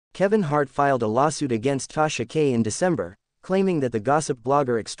Kevin Hart filed a lawsuit against Tasha K in December, claiming that the gossip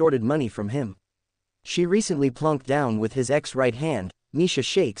blogger extorted money from him. She recently plunked down with his ex-right hand, Miesha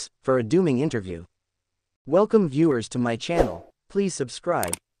Shakes, for a dooming interview. Welcome viewers to my channel. Please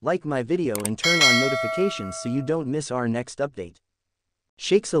subscribe, like my video and turn on notifications so you don't miss our next update.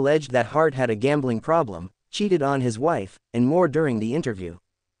 Shakes alleged that Hart had a gambling problem, cheated on his wife, and more during the interview.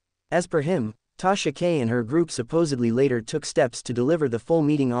 As per him, Tasha K and her group supposedly later took steps to deliver the full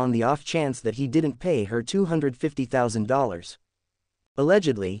meeting on the off chance that he didn't pay her $250,000.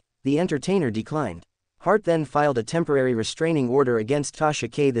 Allegedly, the entertainer declined. Hart then filed a temporary restraining order against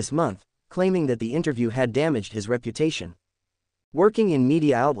Tasha K this month, claiming that the interview had damaged his reputation. Working in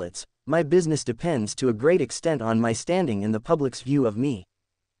media outlets, my business depends to a great extent on my standing in the public's view of me.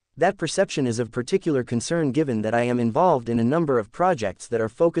 That perception is of particular concern given that I am involved in a number of projects that are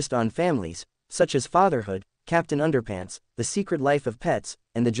focused on families, such as fatherhood, Captain Underpants, The Secret Life of Pets,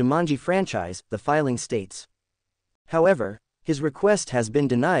 and the Jumanji franchise, the filing states. However, his request has been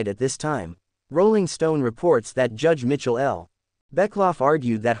denied at this time. Rolling Stone reports that Judge Mitchell L. Beckloff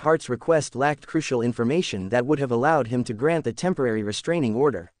argued that Hart's request lacked crucial information that would have allowed him to grant the temporary restraining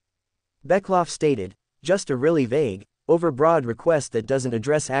order. Beckloff stated, "Just a really vague, overbroad request that doesn't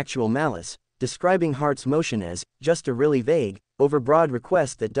address actual malice," describing Hart's motion as, "just a really vague, overbroad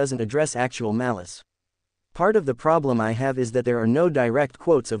request that doesn't address actual malice. Part of the problem I have is that there are no direct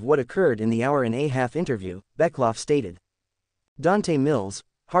quotes of what occurred in the hour-and-a-half interview," Beckloff stated. Dante Mills,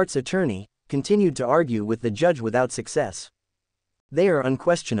 Hart's attorney, continued to argue with the judge without success. "They are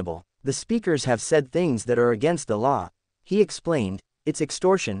unquestionable. The speakers have said things that are against the law," he explained. "It's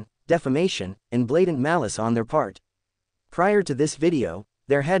extortion, defamation, and blatant malice on their part. Prior to this video,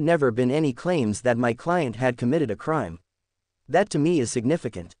 there had never been any claims that my client had committed a crime. That to me is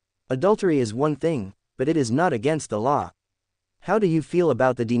significant. Adultery is one thing, but it is not against the law." How do you feel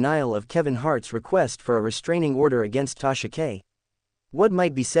about the denial of Kevin Hart's request for a restraining order against Tasha K? What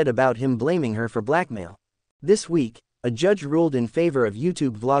might be said about him blaming her for blackmail? This week, a judge ruled in favor of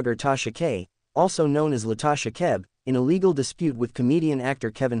YouTube vlogger Tasha K, also known as LaTasha Keb, in a legal dispute with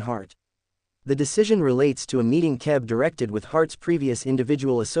comedian-actor Kevin Hart. The decision relates to a meeting Keb directed with Hart's previous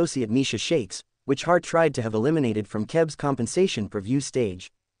individual associate Miesha Shakes, which Hart tried to have eliminated from Keb's compensation per view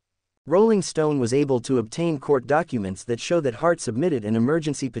stage. Rolling Stone was able to obtain court documents that show that Hart submitted an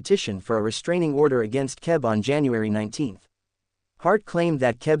emergency petition for a restraining order against Keb on January 19. Hart claimed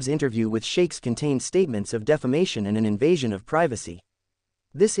that Keb's interview with Shakes contained statements of defamation and an invasion of privacy.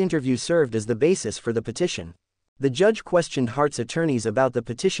 This interview served as the basis for the petition. The judge questioned Hart's attorneys about the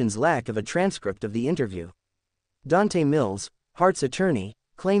petition's lack of a transcript of the interview. Dante Mills, Hart's attorney,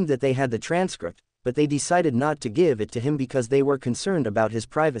 claimed that they had the transcript, but they decided not to give it to him because they were concerned about his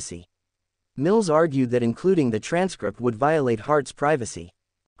privacy. Mills argued that including the transcript would violate Hart's privacy.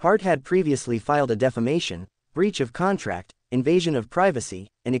 Hart had previously filed a defamation, breach of contract, invasion of privacy,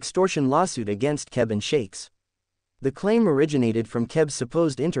 and extortion lawsuit against Keb and Shakes. The claim originated from Keb's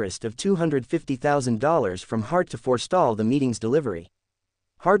supposed interest of $250,000 from Hart to forestall the meeting's delivery.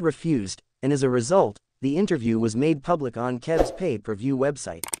 Hart refused, and as a result, the interview was made public on Keb's pay-per-view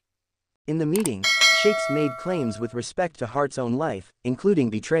website. In the meeting, Shakes made claims with respect to Hart's own life, including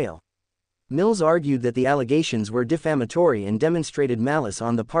betrayal. Mills argued that the allegations were defamatory and demonstrated malice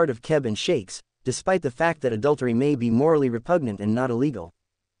on the part of Keb and Shakes, despite the fact that adultery may be morally repugnant and not illegal.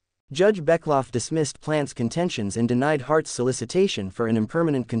 Judge Beckloff dismissed Plant's contentions and denied Hart's solicitation for an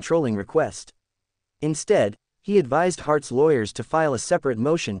impermanent controlling request. Instead, he advised Hart's lawyers to file a separate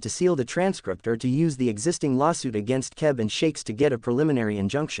motion to seal the transcript or to use the existing lawsuit against Keb and Shakes to get a preliminary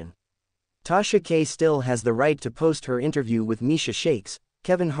injunction. Tasha K still has the right to post her interview with Miesha Shakes,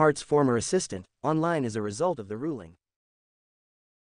 Kevin Hart's former assistant, online as a result of the ruling.